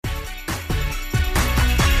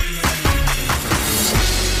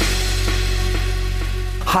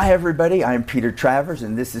Hi everybody, I'm Peter Travers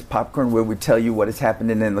and this is Popcorn, where we tell you what is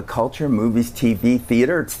happening in the culture, movies, TV,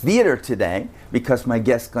 theater. It's theater today because my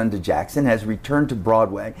guest Glenda Jackson has returned to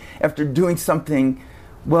Broadway after doing something,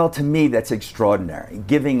 well, to me that's extraordinary,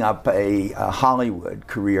 giving up a Hollywood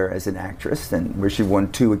career as an actress, and where she won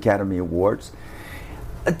 2 Academy Awards,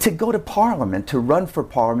 to go to Parliament, to run for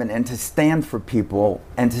Parliament, and to stand for people,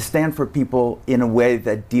 in a way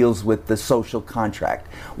that deals with the social contract,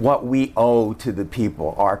 what we owe to the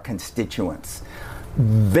people, our constituents.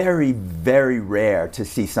 Very, very rare to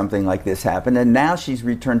see something like this happen. And now she's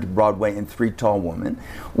returned to Broadway in Three Tall Women,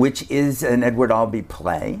 which is an Edward Albee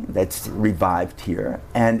play that's revived here.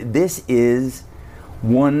 And this is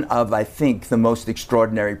one of, I think, the most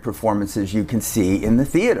extraordinary performances you can see in the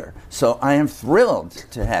theater. So I am thrilled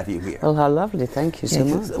to have you here. Well, how lovely. Thank you so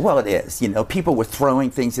much. Well, it is. You know, people were throwing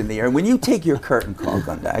things in the air. When you take your curtain call,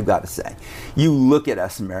 Glenda, I've got to say, you look at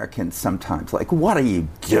us Americans sometimes like, what are you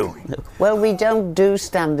doing? Well, we don't do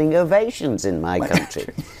standing ovations in my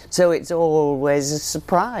country. So it's always a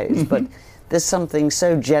surprise. But there's something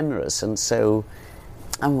so generous and so,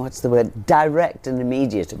 direct and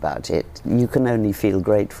immediate about it. You can only feel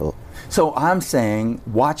grateful. So I'm saying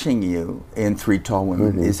watching you in Three Tall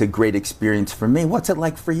Women is a great experience for me. What's it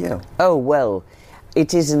like for you? Oh, well,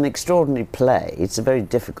 it is an extraordinary play. It's a very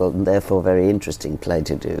difficult and therefore very interesting play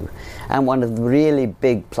to do. And one of the really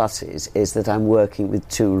big pluses is that I'm working with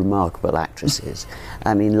 2 remarkable actresses.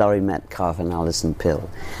 I mean, Laurie Metcalf and Alison Pill.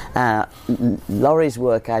 Laurie's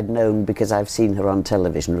work I'd known because I've seen her on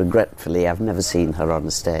television. Regretfully, I've never seen her on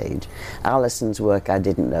a stage. Alison's work I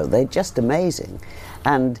didn't know. They're just amazing.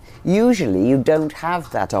 And usually you don't have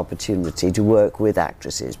that opportunity to work with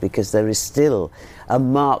actresses because there is still a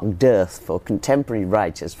marked dearth for contemporary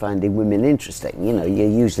writers finding women interesting. You know, you're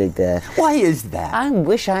usually there. Why is that? I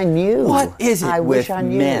wish I knew. What is it I with wish I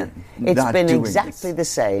knew. men? It's been doing exactly this?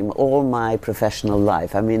 the same all my professional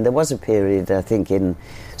life. I mean, there was a period, I think,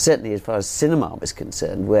 certainly as far as cinema was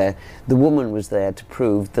concerned, where the woman was there to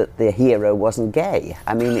prove that the hero wasn't gay.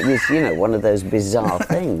 I mean, it was, one of those bizarre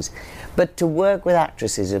things. But to work with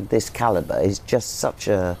actresses of this caliber is just such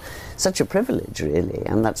a privilege, really,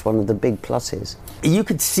 and that's one of the big pluses. You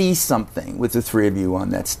could see something with the 3 of you on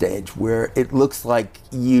that stage where it looks like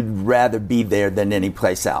you'd rather be there than any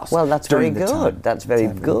place else. Well, that's very good. Time. That's very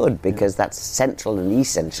good, because that's central and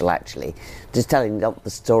essential, actually, to telling not the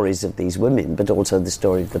stories of these women, but also the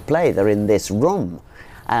story of the play. They're in this room.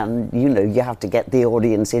 And, you have to get the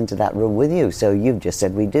audience into that room with you. So you've just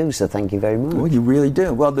said we do, so thank you very much. Well, you really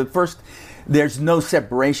do. Well, there's no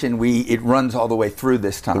separation. It runs all the way through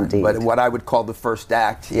this time. Indeed. But what I would call the first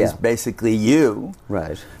act is basically you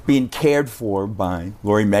being cared for by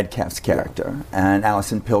Laurie Metcalf's character and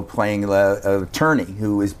Alison Pill playing the attorney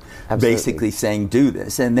who is basically saying, do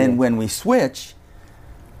this. And then when we switch,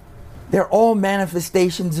 they're all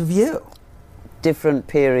manifestations of you. Different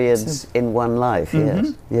periods in one life,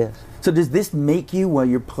 yes. So does this make you, while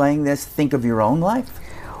you're playing this, think of your own life?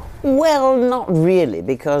 Well, not really,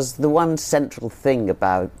 because the one central thing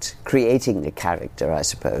about creating a character, I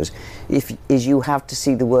suppose, is you have to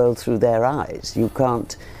see the world through their eyes. You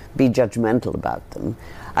can't be judgmental about them.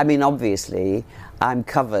 I mean, obviously, I'm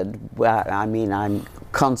covered. I'm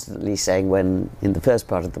constantly saying when, in the first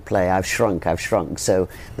part of the play, I've shrunk. So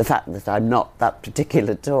the fact that I'm not that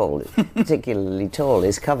particularly tall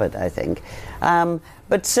is covered, I think.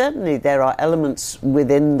 But certainly there are elements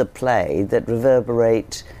within the play that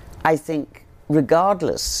reverberate, I think,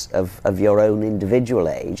 regardless of your own individual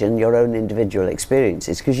age and your own individual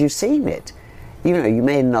experiences, because you've seen it. You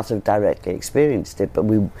may not have directly experienced it, but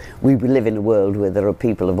we live in a world where there are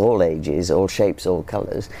people of all ages, all shapes, all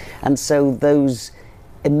colours. And so those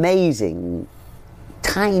amazing,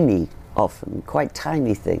 often quite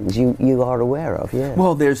tiny things you are aware of,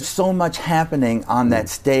 Well, there's so much happening on that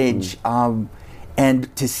stage,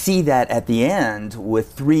 and to see that at the end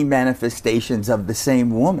with 3 manifestations of the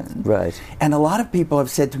same woman. Right. And a lot of people have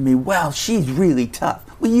said to me, well, she's really tough.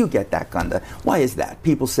 Well, you get that, Glenda. Why is that?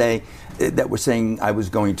 People say that were saying I was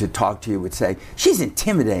going to talk to you would say, she's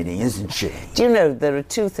intimidating, isn't she? Do you know, there are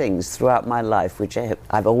 2 things throughout my life which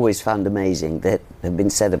I've always found amazing that have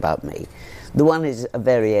been said about me. The one is a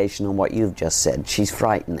variation on what you've just said. She's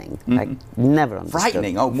frightening. I never understood.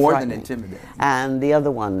 Frightening? Oh, more than intimidating. And the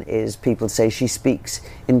other one is people say she speaks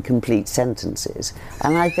in complete sentences.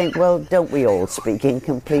 And I think, well, don't we all speak in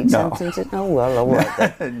complete sentences? Oh, well, all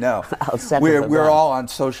right then. No. I'll settle for We're that. all on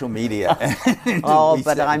social media.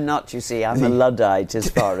 But I'm not, you see. I'm a Luddite as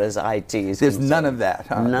far as IT is There's concerned. none of that.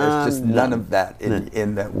 Huh? There's just none of that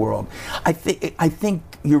in that world. I think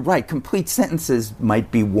you're right. Complete sentences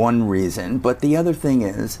might be one reason, but the other thing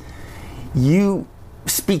is, you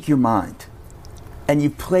speak your mind. And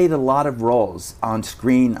you've played a lot of roles on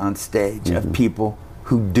screen, on stage, of people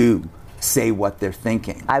who do say what they're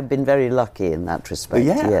thinking. I've been very lucky in that respect,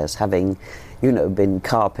 yes, having, been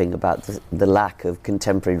carping about the lack of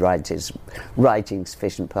contemporary writers writing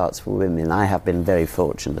sufficient parts for women. I have been very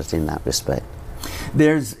fortunate in that respect.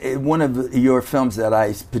 There's one of your films that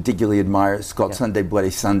I particularly admire. It's called Sunday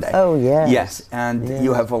Bloody Sunday. Oh, yes. Yes, and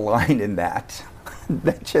you have a line in that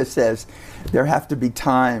that just says, there have to be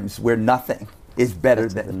times where nothing is better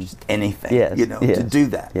than just anything, to do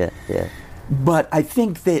that. Yeah, yeah. But I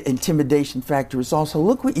think the intimidation factor is also,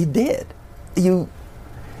 look what you did. You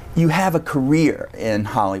have a career in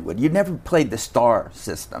Hollywood. You never played the star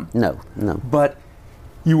system. No. But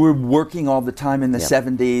you were working all the time in the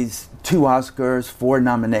 70s, 2 Oscars, 4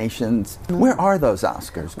 nominations. Where are those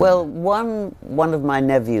Oscars? Well, one of my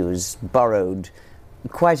nephews borrowed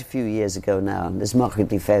quite a few years ago now and has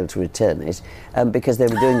markedly failed to return it because they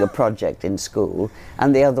were doing a project in school,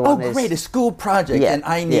 and the other one is... Oh, great, a school project, and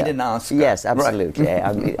I need an Oscar. Yes, absolutely. Right.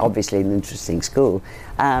 I mean, obviously an interesting school.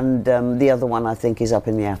 And the other one, I think, is up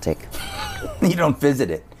in the attic. You don't visit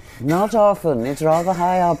it? Not often. It's rather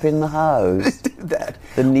high up in the house.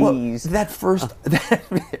 The knees. Well, that first...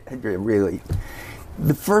 really...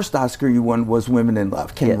 The first Oscar you won was Women in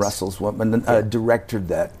Love, Ken Russell's woman, a director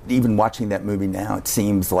that, even watching that movie now, it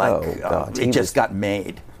seems like it just got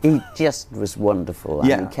made. He just was wonderful. I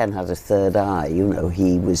mean, Ken had a third eye,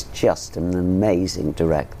 he was just an amazing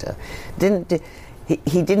director.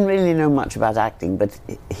 He didn't really know much about acting, but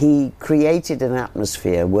he created an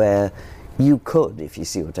atmosphere where you could, if you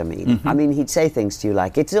see what I mean. I mean, he'd say things to you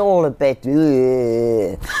like, it's all a bit,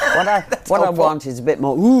 what I want is a bit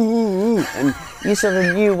more, and you sort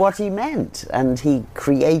of knew what he meant. And he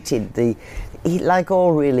created like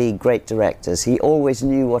all really great directors, he always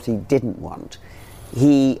knew what he didn't want.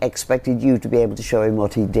 He expected you to be able to show him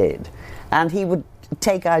what he did. And he would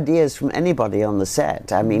take ideas from anybody on the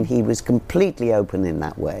set. I mean, he was completely open in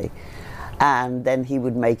that way. And then he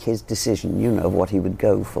would make his decision, of what he would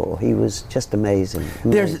go for. He was just amazing.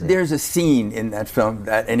 There's a scene in that film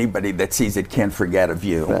that anybody that sees it can't forget of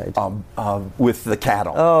you, with the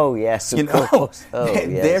cattle. Oh, yes, of course. Oh, yes.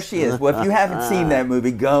 There she is. Well, if you haven't seen that movie,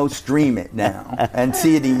 go stream it now and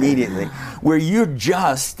see it immediately. Where you're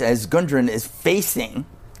just, as Gundren is facing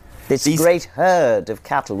this great herd of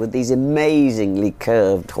cattle with these amazingly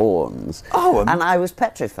curved horns. Oh, and I was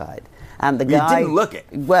petrified. And the guy, you didn't look it.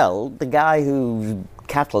 Well, the guy whose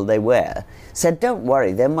cattle they were said, don't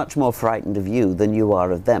worry, they're much more frightened of you than you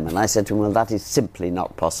are of them. And I said to him, well, that is simply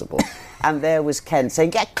not possible. And there was Ken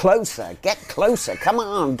saying, get closer, come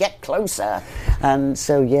on, get closer. And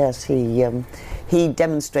so, yes, he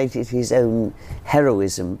demonstrated his own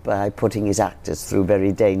heroism by putting his actors through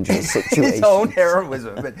very dangerous situations. His own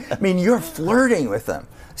heroism. But, I mean, you're flirting with them.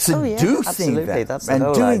 Seducing them that's and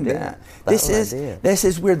the doing idea. that. This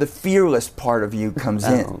is where the fearless part of you comes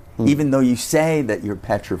in, even though you say that you're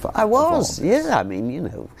petrified. I was, I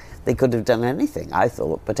mean, they could have done anything, I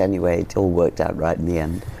thought, but anyway, it all worked out right in the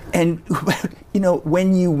end. And,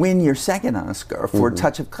 when you win your second Oscar for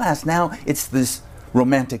Touch of Class, now it's this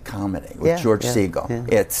romantic comedy with George Segal.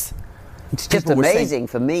 Yeah. It's just amazing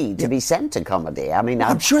for me to be sent to comedy. I mean,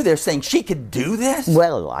 I'm sure they're saying she could do this.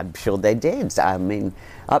 Well, I'm sure they did. I mean,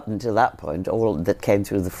 up until that point, all that came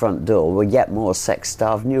through the front door were yet more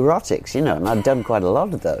sex-starved neurotics, and I'd done quite a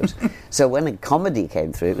lot of those. So when a comedy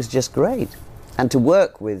came through, it was just great. And to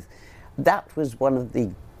work with, that was one of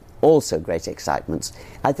the also great excitements.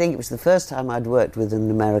 I think it was the first time I'd worked with an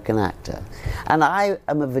American actor. And I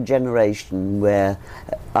am of a generation where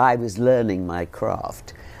I was learning my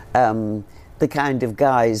craft. The kind of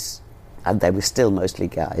guys, and they were still mostly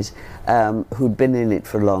guys, who'd been in it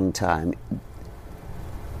for a long time,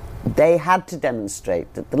 they had to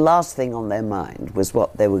demonstrate that the last thing on their mind was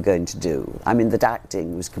what they were going to do. I mean, that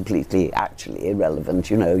acting was completely, actually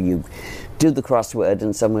irrelevant. You do the crossword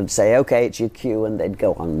and someone would say, okay, it's your cue, and they'd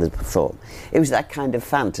go on and perform. It was that kind of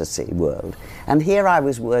fantasy world. And here I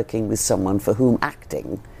was working with someone for whom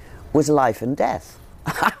acting was life and death.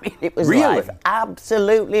 I mean, it was life,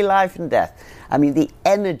 absolutely life and death. I mean, the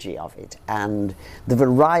energy of it and the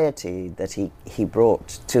variety that he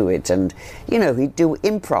brought to it. And, he'd do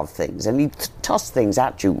improv things and he'd toss things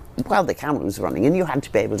at you while the camera was running, and you had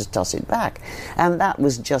to be able to toss it back. And that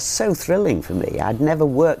was just so thrilling for me. I'd never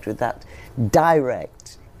worked with that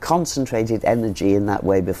direct, concentrated energy in that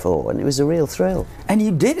way before, and it was a real thrill. And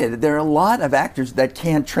you did it. There are a lot of actors that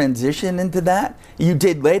can't transition into that. You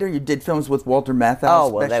did films with Walter Matthau. Oh,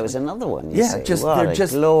 well, there was another one, you see. What a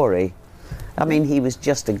glory. I mean, he was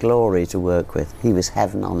just a glory to work with. He was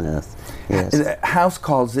heaven on earth. Yes. House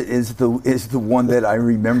Calls is the one that I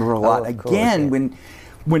remember a lot. Again,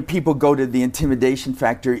 when people go to the Intimidation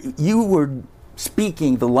Factor, you were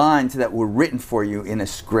speaking the lines that were written for you in a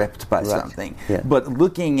script by something. Yeah. But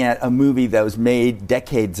looking at a movie that was made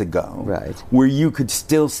decades ago, where you could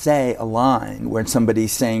still say a line where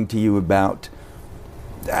somebody's saying to you about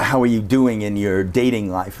how are you doing in your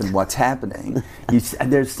dating life and what's happening.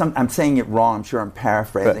 I'm saying it wrong, I'm sure I'm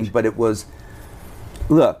paraphrasing, but it was,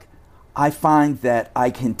 look, I find that I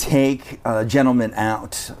can take a gentleman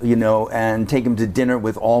out, and take him to dinner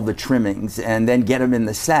with all the trimmings and then get him in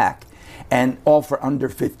the sack, and all for under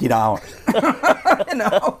 $50.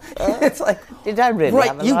 It's like, did I really?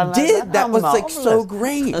 Right, you did. That was like so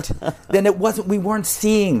great. Then we weren't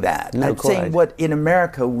seeing that. I'm saying what in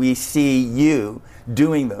America we see you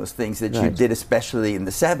doing those things that you did, especially in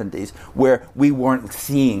the 70s, where we weren't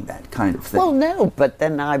seeing that kind of thing. Well, no, but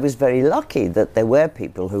then I was very lucky that there were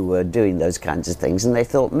people who were doing those kinds of things, and they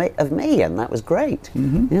thought of me, and that was great.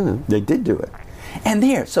 They did do it. And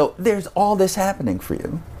there's all this happening for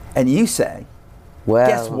you, and you say, well,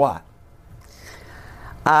 guess what?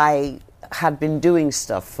 I had been doing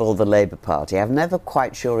stuff for the Labour Party. I'm never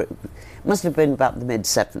quite sure. It must have been about the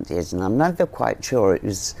mid-70s, and I'm never quite sure it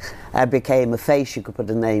was. I became a face you could put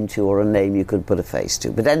a name to, or a name you could put a face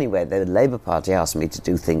to. But anyway, the Labour Party asked me to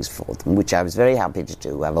do things for them, which I was very happy to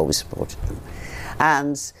do. I've always supported them.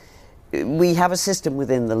 And we have a system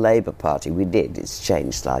within the Labour Party, it's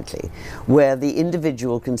changed slightly, where the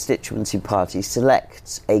individual constituency party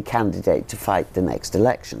selects a candidate to fight the next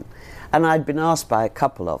election. And I'd been asked by a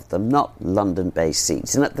couple of them, not London-based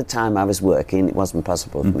seats, and at the time I was working, it wasn't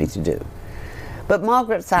possible for me to do. But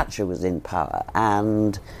Margaret Thatcher was in power,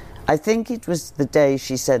 and I think it was the day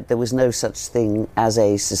she said there was no such thing as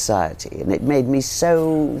a society, and it made me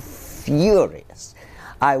so furious.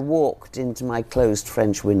 I walked into my closed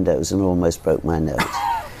French windows and almost broke my nose.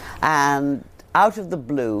 And out of the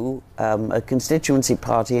blue, a constituency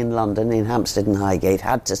party in London, in Hampstead and Highgate,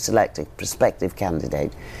 had to select a prospective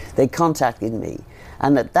candidate. They contacted me,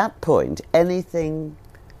 and at that point,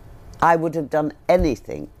 I would have done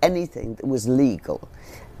anything that was legal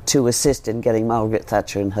to assist in getting Margaret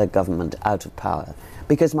Thatcher and her government out of power,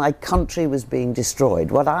 because my country was being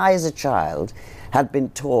destroyed. What I, as a child, had been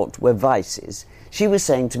taught were vices, she was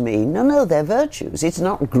saying to me, no, they're virtues. It's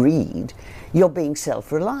not greed. You're being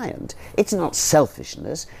self-reliant. It's not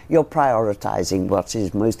selfishness. You're prioritising what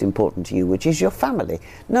is most important to you, which is your family.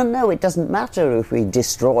 No, it doesn't matter if we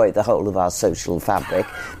destroy the whole of our social fabric,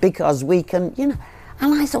 because we can, And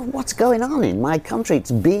I thought, what's going on in my country?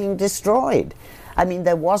 It's being destroyed. I mean,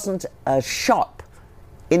 there wasn't a shop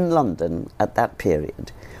in London at that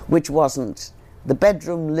period which wasn't the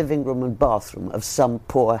bedroom, living room and bathroom of some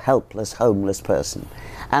poor, helpless, homeless person.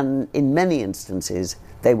 And in many instances,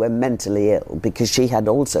 they were mentally ill, because she had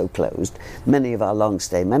also closed many of our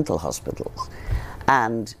long-stay mental hospitals.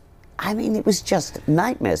 And, I mean, it was just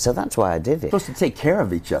nightmare, so that's why I did it. Supposed to take care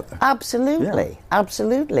of each other. Absolutely,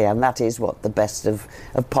 absolutely. And that is what the best of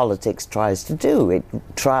politics tries to do. It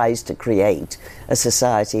tries to create a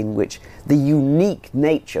society in which the unique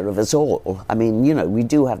nature of us all, I mean, we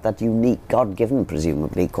do have that unique, God-given,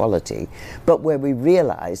 presumably, quality, but where we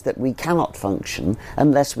realise that we cannot function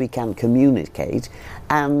unless we can communicate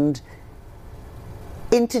and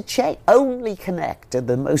interchange, only connect are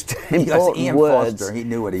the most important Ian words. Foster, he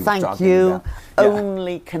knew what he was Thank talking you. about.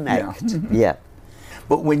 Only connect. Yeah.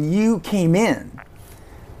 But when you came in,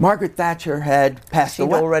 Margaret Thatcher had passed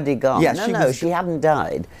away. She'd already gone. Yeah, no, she hadn't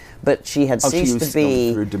died, but she had ceased to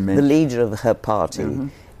be the leader of her party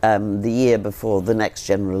the year before the next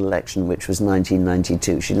general election, which was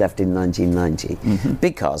 1992. She left in 1990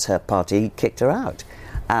 because her party kicked her out.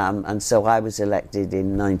 And so I was elected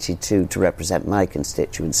in 92 to represent my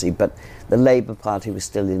constituency, but the Labour Party was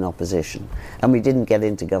still in opposition. And we didn't get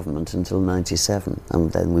into government until 97, and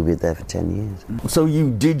then we were there for 10 years. So you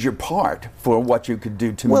did your part for what you could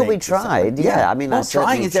do to make... Well, we tried, yeah. I mean, I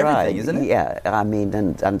trying is tried. Everything, isn't it? Yeah, I mean,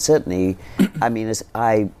 and certainly, I mean, as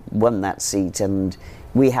I won that seat, and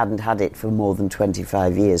we hadn't had it for more than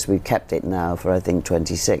 25 years. We've kept it now for, I think,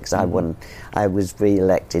 26. I was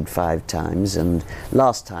re-elected 5 times, and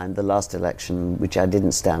last time, the last election, which I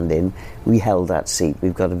didn't stand in, we held that seat.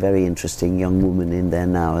 We've got a very interesting young woman in there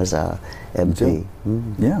now as our MP.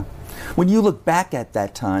 Yeah. When you look back at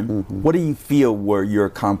that time, what do you feel were your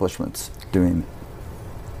accomplishments doing?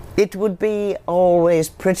 It would be always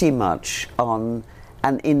pretty much on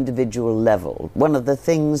an individual level. One of the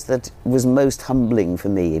things that was most humbling for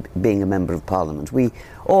me, being a Member of Parliament,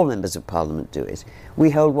 all Members of Parliament do it, we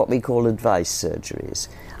hold what we call advice surgeries.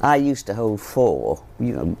 I used to hold 4,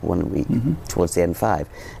 one a week, towards the end 5,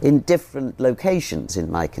 in different locations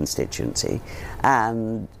in my constituency,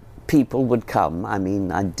 and people would come. I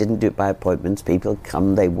mean, I didn't do it by appointments. People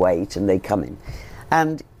come, they wait, and they come in.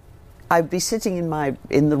 And I'd be sitting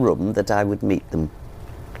in the room that I would meet them.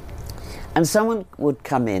 And someone would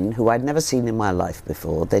come in who I'd never seen in my life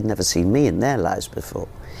before. They'd never seen me in their lives before.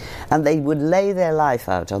 And they would lay their life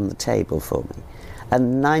out on the table for me.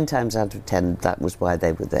 And 9 times out of 10, that was why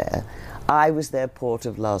they were there. I was their port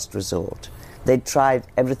of last resort. They'd tried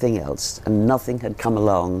everything else, and nothing had come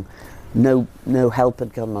along. No help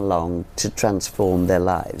had come along to transform their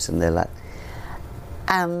lives and their life.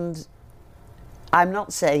 And I'm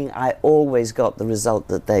not saying I always got the result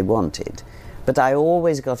that they wanted, but I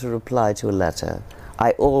always got a reply to a letter.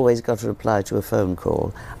 I always got a reply to a phone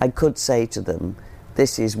call. I could say to them,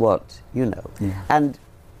 this is what, Yeah. And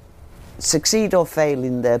succeed or fail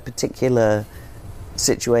in their particular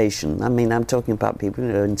situation. I mean, I'm talking about people,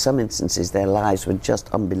 in some instances their lives were just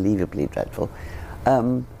unbelievably dreadful.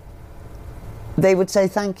 They would say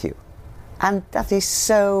thank you. And that is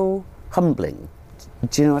so humbling.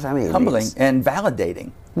 Do you know what I mean? Humbling and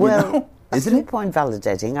validating. Well, isn't it? Point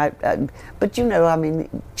validating. But I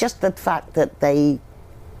mean, just the fact that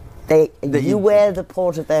you wear the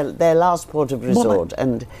port of their last port of resort,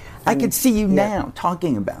 and I could see you now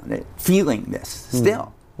talking about it, feeling this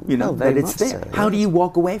still. That it's there. So, How do you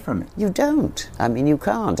walk away from it? You don't. I mean, you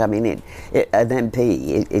can't. I mean, an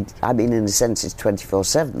MP. I mean, in a sense, it's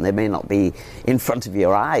 24/7. They may not be in front of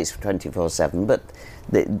your eyes 24/7, but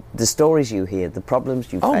the stories you hear, the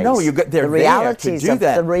problems you face, they're there to do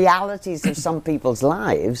that. The realities of some people's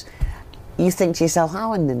lives. You think to yourself,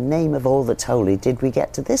 how in the name of all that's holy did we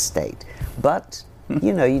get to this state? But,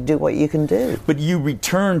 you do what you can do. But you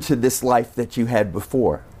return to this life that you had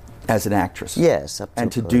before as an actress. Yes.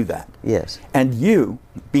 And to do that. Yes. And you,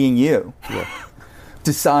 being you,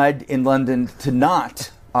 decide in London to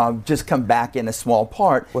not just come back in a small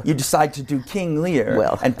part. You decide to do King Lear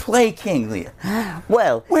and play King Lear.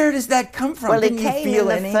 Well, where does that come from? Well, it came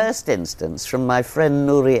in the first instance from my friend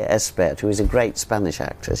Nuria Espert, who is a great Spanish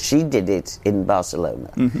actress. She did it in Barcelona,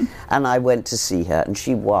 and I went to see her, and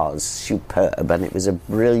she was superb, and it was a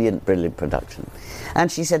brilliant, brilliant production. And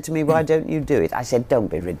she said to me, why don't you do it? I said, don't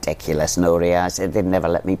be ridiculous, Nuria. I said, they'd never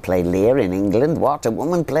let me play Lear in England. What, a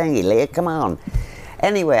woman playing Lear? Come on.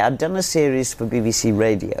 Anyway, I'd done a series for BBC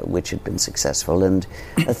Radio, which had been successful, and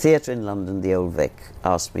a theatre in London, the Old Vic,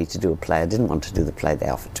 asked me to do a play. I didn't want to do the play they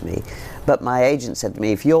offered to me. But my agent said to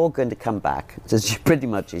me, if you're going to come back, pretty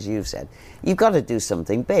much as you've said, you've got to do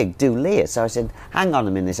something big, do Lear. So I said, hang on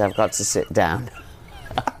a minute, I've got to sit down.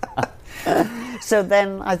 So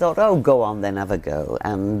then I thought, go on then, have a go.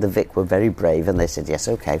 And the Vic were very brave, and they said, yes,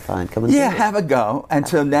 okay, fine, come and do it. Yeah, have a go. And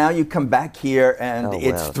so now you come back here, and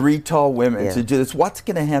it's 3 tall women to do this. What's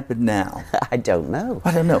going to happen now? I don't know.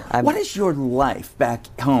 I don't know. What is your life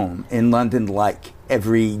back home in London like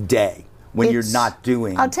every day when you're not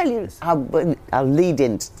doing I'll tell you, I'll lead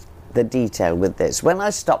into the detail with this. When I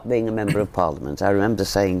stopped being a Member of Parliament, I remember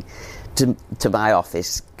saying to my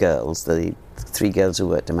office girls, the 3 girls who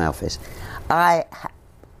worked in my office,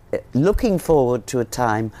 looking forward to a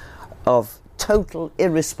time of total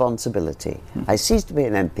irresponsibility. I ceased to be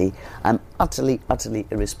an MP. I'm utterly, utterly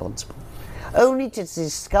irresponsible. Only to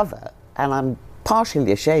discover, and I'm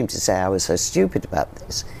partially ashamed to say I was so stupid about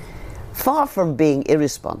this, far from being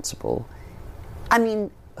irresponsible, I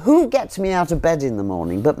mean, who gets me out of bed in the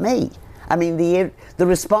morning but me? I mean, the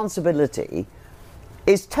responsibility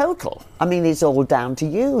is total. I mean, it's all down to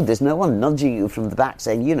you. There's no one nudging you from the back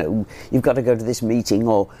saying, you've got to go to this meeting,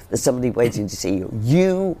 or there's somebody waiting to see you.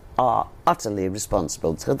 You are utterly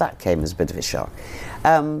responsible. So that came as a bit of a shock.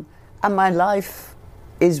 And my life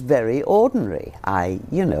is very ordinary. I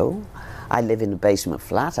live in a basement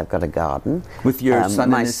flat. I've got a garden. With your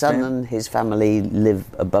son and his family? My son and his family live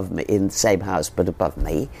above me, in the same house, but above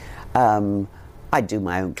me. I do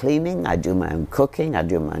my own cleaning, I do my own cooking, I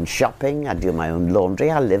do my own shopping, I do my own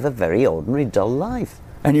laundry. I live a very ordinary, dull life.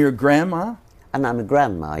 And you're a grandma? And I'm a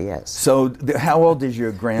grandma, yes. So how old is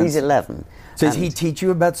your grandson? He's 11. So does he teach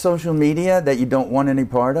you about social media that you don't want any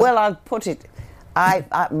part of? Well, I'll put it... I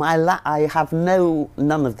have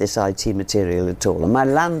none of this IT material at all. And my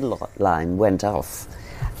landline went off.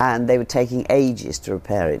 And they were taking ages to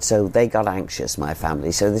repair it, so they got anxious, my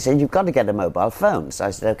family. So they said, you've got to get a mobile phone. So I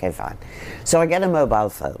said, okay, fine. So I get a mobile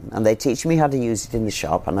phone, and they teach me how to use it in the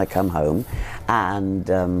shop, and I come home, and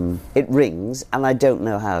it rings, and I don't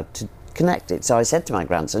know how connect it. So I said to my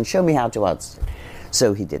grandson, show me how to answer.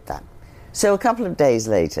 So he did that. So a couple of days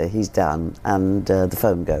later, he's done, and the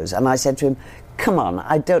phone goes. And I said to him, come on,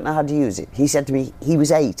 I don't know how to use it. He said to me, he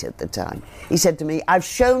was 8 at the time. He said to me, I've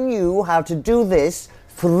shown you how to do this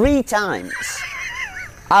 3 times.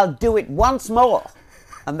 I'll do it once more.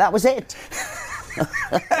 And that was it.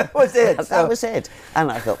 That was it. That was it.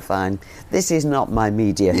 And I thought, fine, this is not my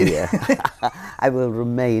media here. I will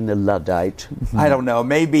remain a Luddite. I don't know.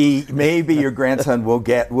 Maybe your grandson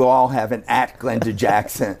will all have an @Glenda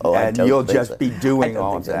Jackson, and you'll just be doing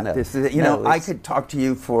all of that. No. This is, I could talk to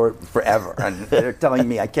you for forever, and they're telling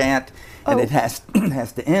me I can't, and it has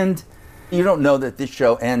to end. You don't know that this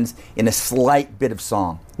show ends in a slight bit of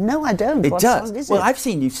song. No, I don't. It what does. Song is well, it? I've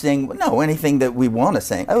seen you sing, anything that we want to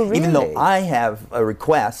sing. Oh, really? Even though I have a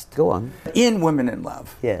request. Go on. In Women in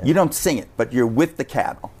Love, yeah. You don't sing it, but you're with the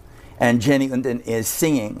cattle. And Jenny Linden is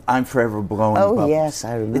singing I'm Forever Blowing Bubbles. Oh, yes,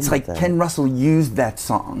 I remember It's like that. Ken Russell used that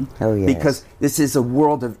song. Oh, yes. Because this is a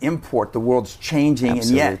world of import. The world's changing,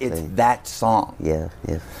 Absolutely. and yet it's that song. Yeah.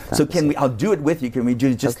 So I'll do it with you. Can we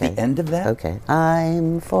do just the end of that? Okay.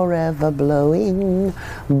 I'm forever blowing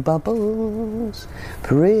bubbles,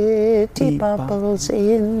 pretty bubbles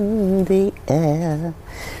in the air.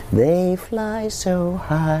 They fly so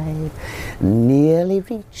high, nearly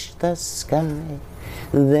reach the sky.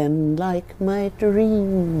 Then, like my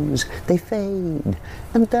dreams, they fade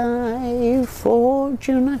and die.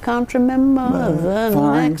 Fortune, I can't remember the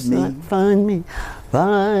next night. Find me.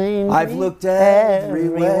 I've looked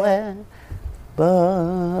everywhere,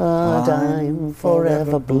 but I'm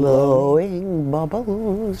forever blowing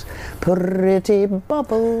bubbles, pretty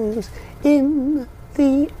bubbles in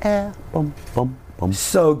the air. Bum, bum.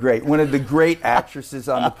 So great. One of the great actresses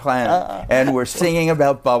on the planet. And we're singing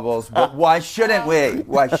about bubbles, but why shouldn't we?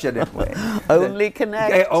 Why shouldn't we? Only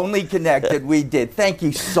connect. Only connected. We did. Thank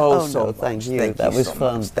you so much. Thank you. That was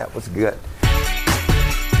fun. That was good.